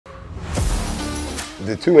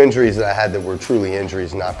The two injuries that I had that were truly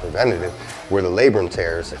injuries, not preventative, were the labrum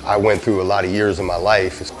tears. I went through a lot of years of my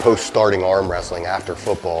life post-starting arm wrestling after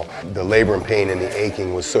football. The labrum pain and the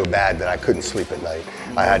aching was so bad that I couldn't sleep at night.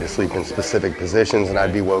 I had to sleep in specific positions and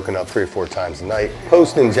I'd be woken up 3 or 4 times a night.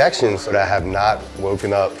 Post-injections, I have not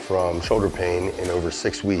woken up from shoulder pain in over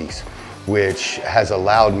 6 weeks, which has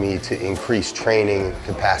allowed me to increase training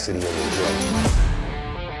capacity in the gym.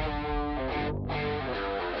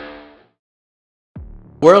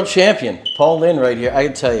 World champion, Paul Linn right here. I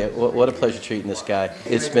can tell you, what a pleasure treating this guy.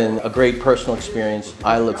 It's been a great personal experience.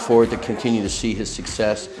 I look forward to continue to see his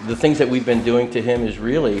success. The things that we've been doing to him is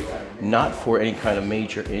really not for any kind of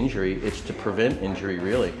major injury, it's to prevent injury,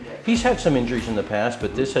 really. He's had some injuries in the past,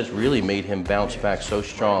 but this has really made him bounce back so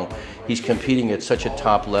strong. He's competing at such a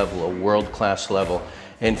top level, a world-class level.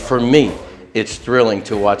 And for me, it's thrilling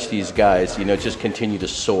to watch these guys, just continue to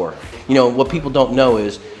soar. What people don't know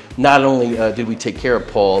is, not only did we take care of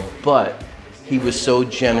Paul, but he was so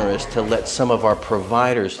generous to let some of our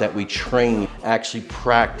providers that we train actually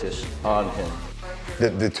practice on him.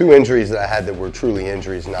 The two injuries that I had that were truly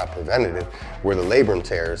injuries, not preventative, were the labrum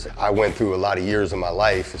tears. I went through a lot of years of my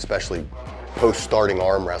life, especially post-starting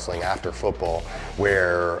arm wrestling after football,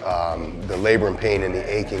 where the labrum pain and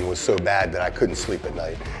the aching was so bad that I couldn't sleep at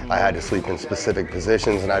night. I had to sleep in specific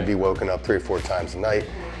positions and I'd be woken up 3 or 4 times a night.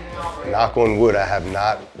 Knock on wood, I have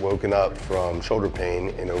not woken up from shoulder pain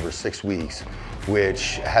in over 6 weeks,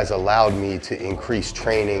 which has allowed me to increase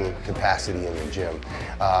training capacity in the gym.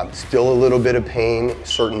 Still a little bit of pain,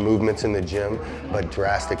 certain movements in the gym, but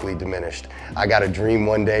drastically diminished. I got a dream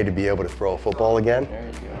one day to be able to throw a football again,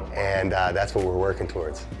 and that's what we're working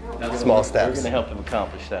towards. Small steps. We're going to help him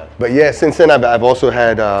accomplish that. But yeah, since then I've also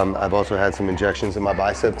had some injections in my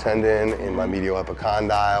bicep tendon, in my medial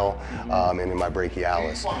epicondyle, and in my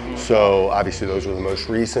brachialis. So obviously those were the most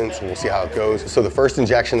recent, so we'll see how it goes. So the first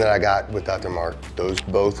injection that I got with Dr. Mark, those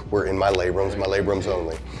both were in my labrums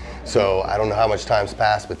only. So I don't know how much time's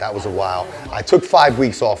passed, but that was a while. I took 5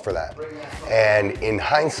 weeks off for that. And in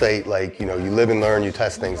hindsight, you live and learn, you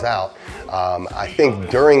test things out. I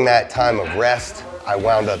think during that time of rest, I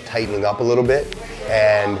wound up tightening up a little bit.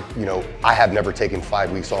 And I have never taken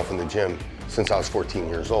 5 weeks off in the gym since I was 14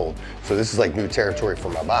 years old. So this is like new territory for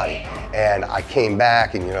my body. And I came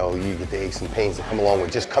back and you get the aches and pains that come along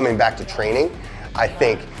with just coming back to training, I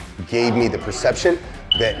think gave me the perception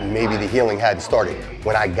that maybe the healing hadn't started.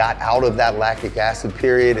 When I got out of that lactic acid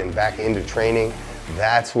period and back into training,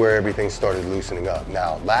 that's where everything started loosening up.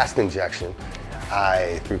 Now, last injection,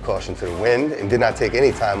 I threw caution to the wind and did not take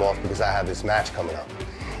any time off because I have this match coming up.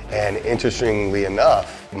 And interestingly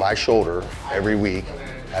enough, my shoulder every week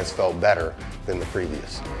has felt better than the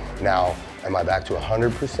previous. Now, am I back to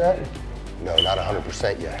 100%? No, not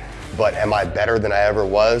 100% yet. But am I better than I ever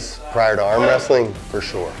was prior to arm wrestling? For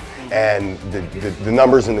sure. And the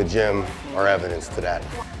numbers in the gym are evidence to that.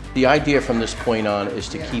 The idea from this point on is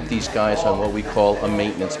to keep these guys on what we call a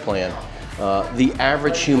maintenance plan. The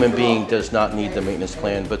average human being does not need the maintenance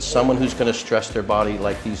plan, but someone who's going to stress their body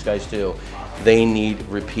like these guys do, they need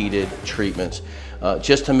repeated treatments.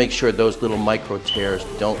 Just to make sure those little micro tears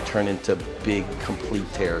don't turn into big, complete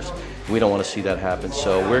tears. We don't want to see that happen.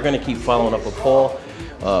 So we're going to keep following up with Paul.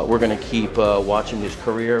 We're going to keep watching his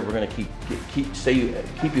career. We're going to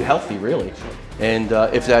keep you healthy, really. And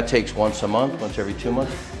if that takes once a month, once every 2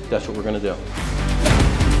 months, that's what we're going to do.